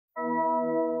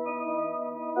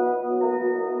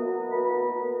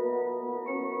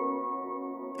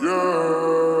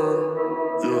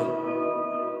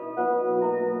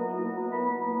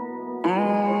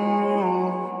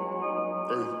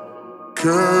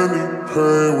Candy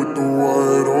paint with the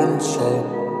white on top.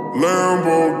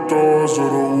 Lambo doors or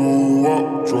the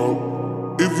woo-wop drop.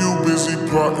 If you busy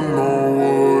plotting on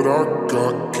what I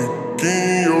got, kick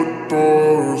in your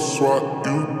door and swat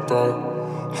you thought.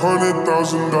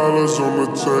 $100,000 on the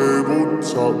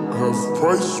tabletop. Half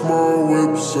price my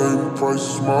whip, same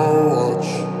price my watch.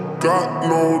 Got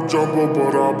no jumper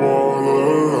but I ball a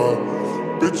lot.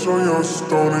 Bitch on your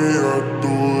stony, I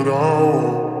do what I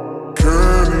want.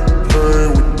 Candy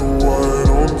paint with the white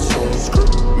on top.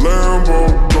 Lambo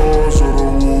doors or the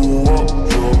woo-wop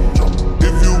drop.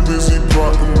 If you busy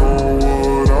plotting on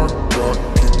what I got,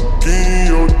 kick in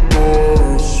your door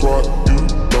and swat you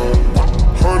down.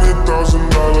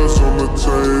 $100,000 on the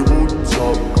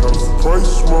tabletop. Half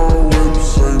price my whip,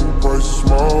 same price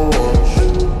my watch.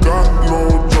 Got no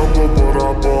jumper but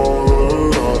I ball a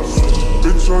lot.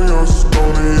 Bitch on your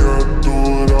stony, I do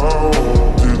what I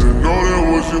want. Didn't know that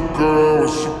was your girl when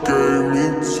she gave me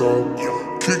top.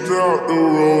 Kicked out the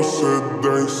road, said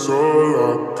thanks a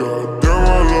lot. Goddamn,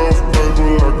 I love paper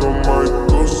like a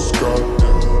Michael Scott.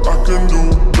 I can do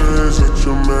things that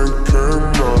your man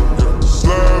cannot.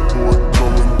 Slab boy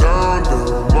coming down,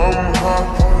 damn, I'm hot.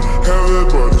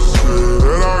 Everybody say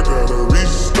that I gotta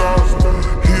restart.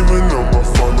 Even though my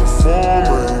final form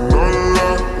ain't none of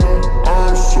that.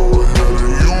 I'm so ahead of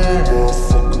you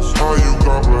motherfuckers. How you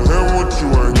comprehend what you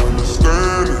ain't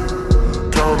understanding?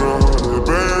 Count 100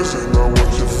 bands, ain't not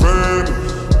what your fan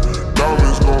is.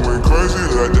 Diamonds going crazy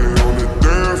like they on the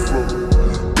dance floor.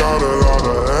 Got a lot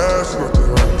of ass, nothing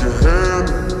I can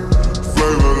handle.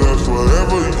 Flavorless,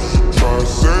 whatever, you should try a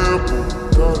sample.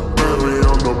 Baby,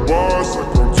 I'm the boss,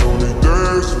 like I'm Tony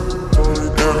Dancing.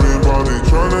 Everybody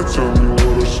tryna tell me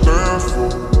what I stand for,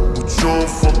 but you don't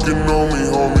fucking know me,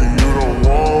 homie, you don't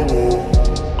want war.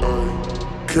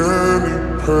 Candy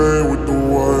paint with the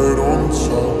white on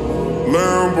top.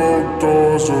 Lambo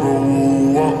doors or the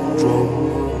woo-wop drop.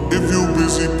 If you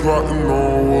busy plotting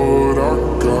on what I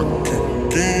got, kick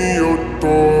in your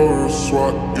door and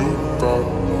swat you thought.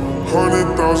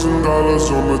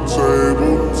 $100,000 on the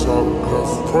tabletop.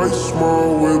 Half price my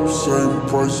whip, same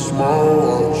price my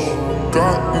watch.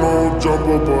 Got no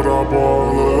jumper but I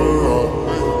ball a lot.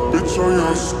 Bitch on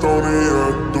your stony, I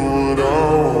do what I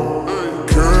want.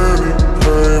 Candy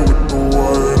paint with the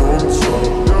white on top.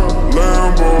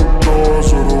 Lambo doors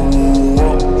or the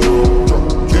woo-wop drop.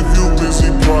 If you busy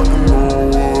plotting on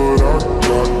what I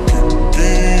got, kick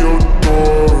in your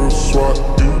door and swat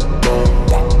you down.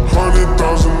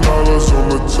 $100,000 on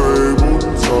the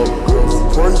tabletop. Half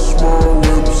price my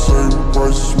whip, same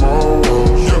price my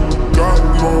watch. Got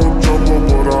no jumper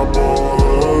but I ball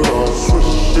a lot.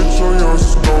 Bitch on your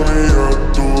stony, I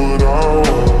do what I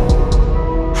want.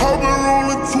 I've been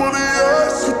rolling 20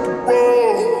 ass at the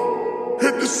road.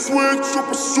 Hit the switch up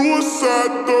a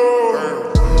suicide door.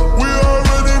 We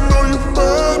already know you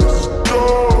mad as a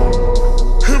dog.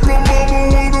 If my mama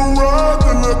wanna ride,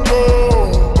 then let go.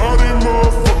 All these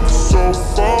motherfuckers so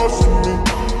far from me.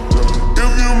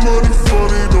 If your money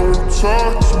funny, don't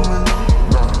talk to me.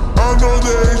 I know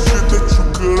there ain't shit that you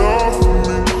could offer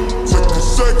me. Take a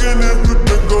second if you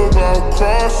think about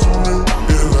crossing me.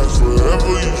 It lasts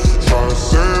forever, you should try a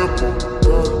sample.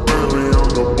 Baby, I'm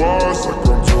the boss, like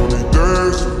I'm Tony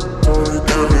Dancing.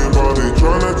 Everybody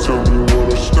tryna tell me what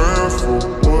I stand for.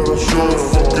 You don't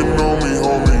fucking know me,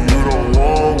 homie, you don't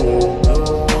want war.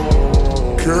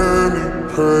 Candy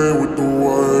paint with the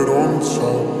white on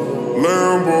top.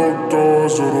 Lambo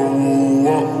doors or the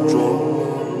woo-wop drop.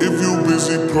 If you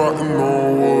busy plotting on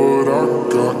what I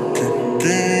got, kick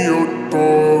in your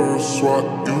door and swat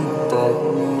you thought.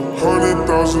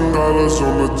 $100,000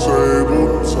 on the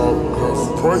tabletop. Half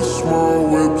price my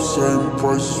whip, same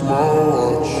price my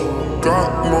watch.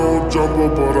 Got no jumper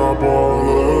but I ball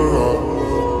a lot.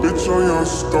 Bitch on your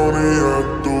stony, I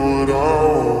do what I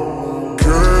want.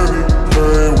 Candy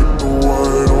paint with the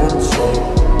white on top.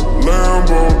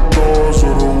 Lambo doors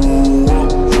or the